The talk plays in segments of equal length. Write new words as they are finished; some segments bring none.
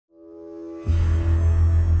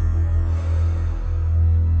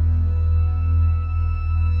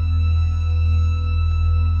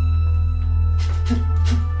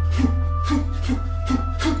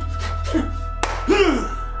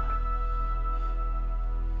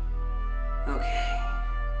Okay.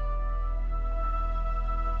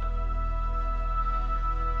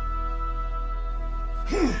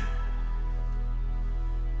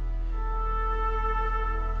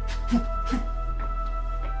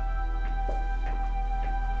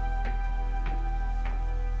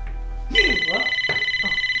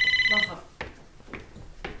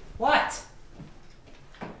 What?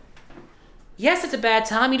 Yes, it's a bad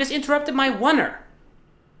time. You just interrupted my oneer.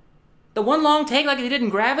 The one long take like they did in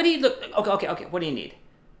Gravity? Look, okay. What do you need?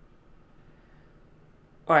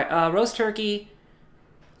 Alright, roast turkey,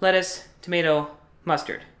 lettuce, tomato,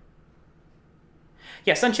 mustard.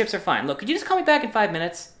 Yeah, sun chips are fine. Look, could you just call me back in 5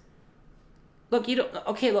 minutes? Look, you don't...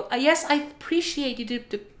 Okay, look, yes, I appreciate you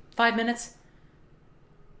do 5 minutes.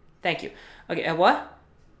 Thank you. Okay, what?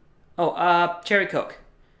 Oh, cherry Coke.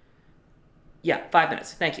 Yeah, 5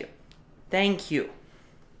 minutes. Thank you. Thank you.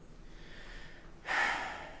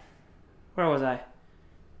 Where was I?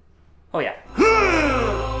 Oh, yeah.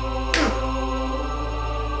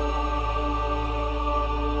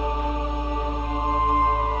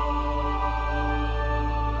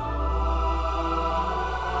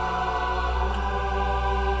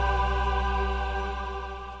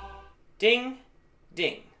 Ding,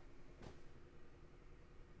 ding.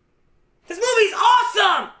 This movie's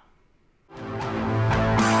awesome!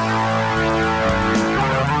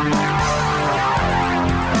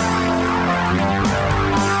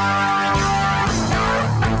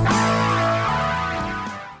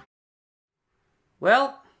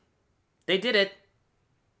 Well, they did it.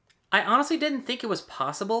 I honestly didn't think it was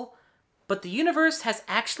possible, but the universe has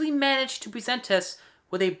actually managed to present us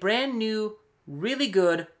with a brand new, really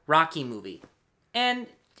good Rocky movie. And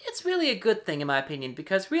it's really a good thing in my opinion,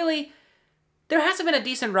 because really, there hasn't been a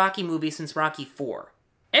decent Rocky movie since Rocky IV.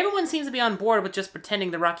 Everyone seems to be on board with just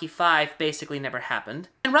pretending that Rocky V basically never happened.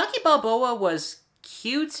 And Rocky Balboa was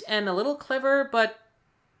cute and a little clever, but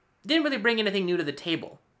didn't really bring anything new to the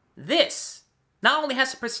table. This not only has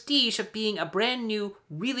the prestige of being a brand new,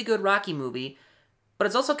 really good Rocky movie, but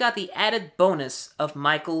it's also got the added bonus of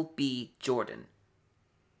Michael B. Jordan,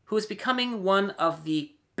 who is becoming one of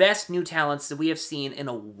the best new talents that we have seen in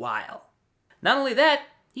a while. Not only that,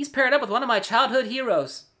 he's paired up with one of my childhood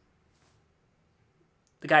heroes.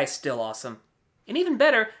 The guy is still awesome. And even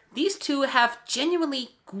better, these two have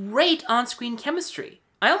genuinely great on-screen chemistry.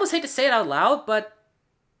 I almost hate to say it out loud, but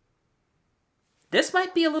this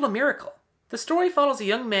might be a little miracle. The story follows a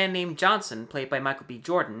young man named Johnson, played by Michael B.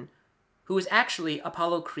 Jordan, who is actually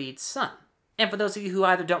Apollo Creed's son. And for those of you who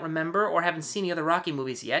either don't remember or haven't seen the other Rocky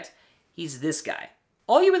movies yet, he's this guy.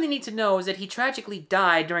 All you really need to know is that he tragically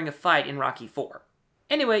died during a fight in Rocky IV.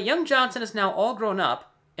 Anyway, young Johnson is now all grown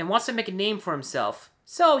up and wants to make a name for himself,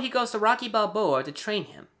 so he goes to Rocky Balboa to train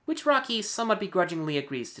him, which Rocky somewhat begrudgingly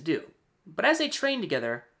agrees to do. But as they train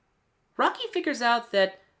together, Rocky figures out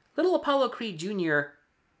that little Apollo Creed Jr.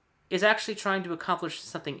 is actually trying to accomplish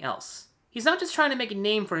something else. He's not just trying to make a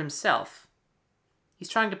name for himself, he's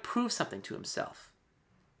trying to prove something to himself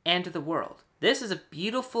and to the world. This is a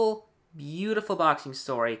beautiful, beautiful boxing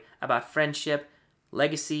story about friendship,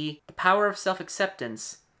 legacy, the power of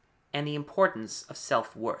self-acceptance, and the importance of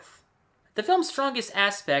self-worth. The film's strongest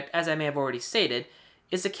aspect, as I may have already stated,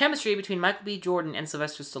 is the chemistry between Michael B. Jordan and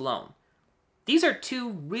Sylvester Stallone. These are two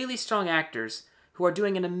really strong actors who are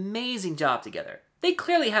doing an amazing job together. They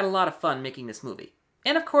clearly had a lot of fun making this movie.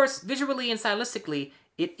 And of course, visually and stylistically,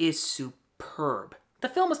 it is superb. The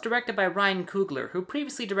film was directed by Ryan Coogler, who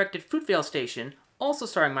previously directed Fruitvale Station, also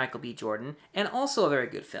starring Michael B. Jordan, and also a very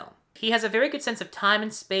good film. He has a very good sense of time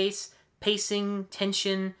and space, pacing,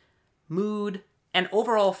 tension, mood, and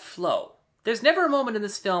overall flow. There's never a moment in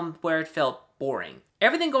this film where it felt boring.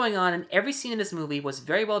 Everything going on in every scene in this movie was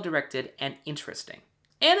very well directed and interesting.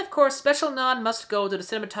 And of course, special nod must go to the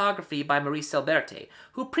cinematography by Maurice Alberte,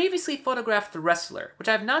 who previously photographed The Wrestler, which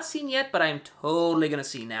I have not seen yet, but I am totally gonna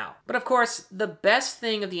see now. But of course, the best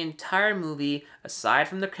thing of the entire movie, aside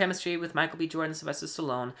from the chemistry with Michael B. Jordan and Sylvester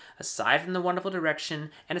Stallone, aside from the wonderful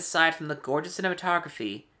direction, and aside from the gorgeous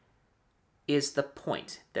cinematography, is the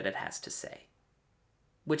point that it has to say.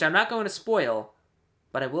 Which I'm not going to spoil,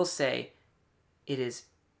 but I will say, it is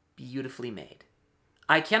beautifully made.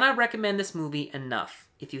 I cannot recommend this movie enough.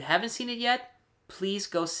 If you haven't seen it yet, please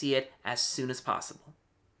go see it as soon as possible.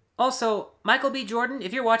 Also, Michael B. Jordan,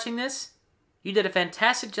 if you're watching this, you did a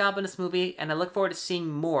fantastic job in this movie, and I look forward to seeing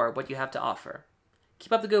more of what you have to offer.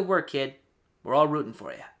 Keep up the good work, kid. We're all rooting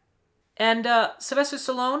for you. And, Sylvester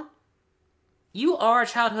Stallone, you are a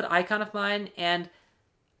childhood icon of mine, and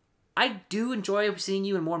I do enjoy seeing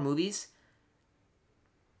you in more movies.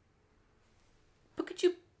 But could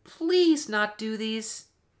you please not do these?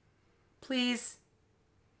 Please?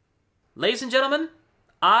 Ladies and gentlemen,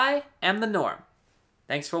 I am the Norm.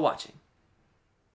 Thanks for watching.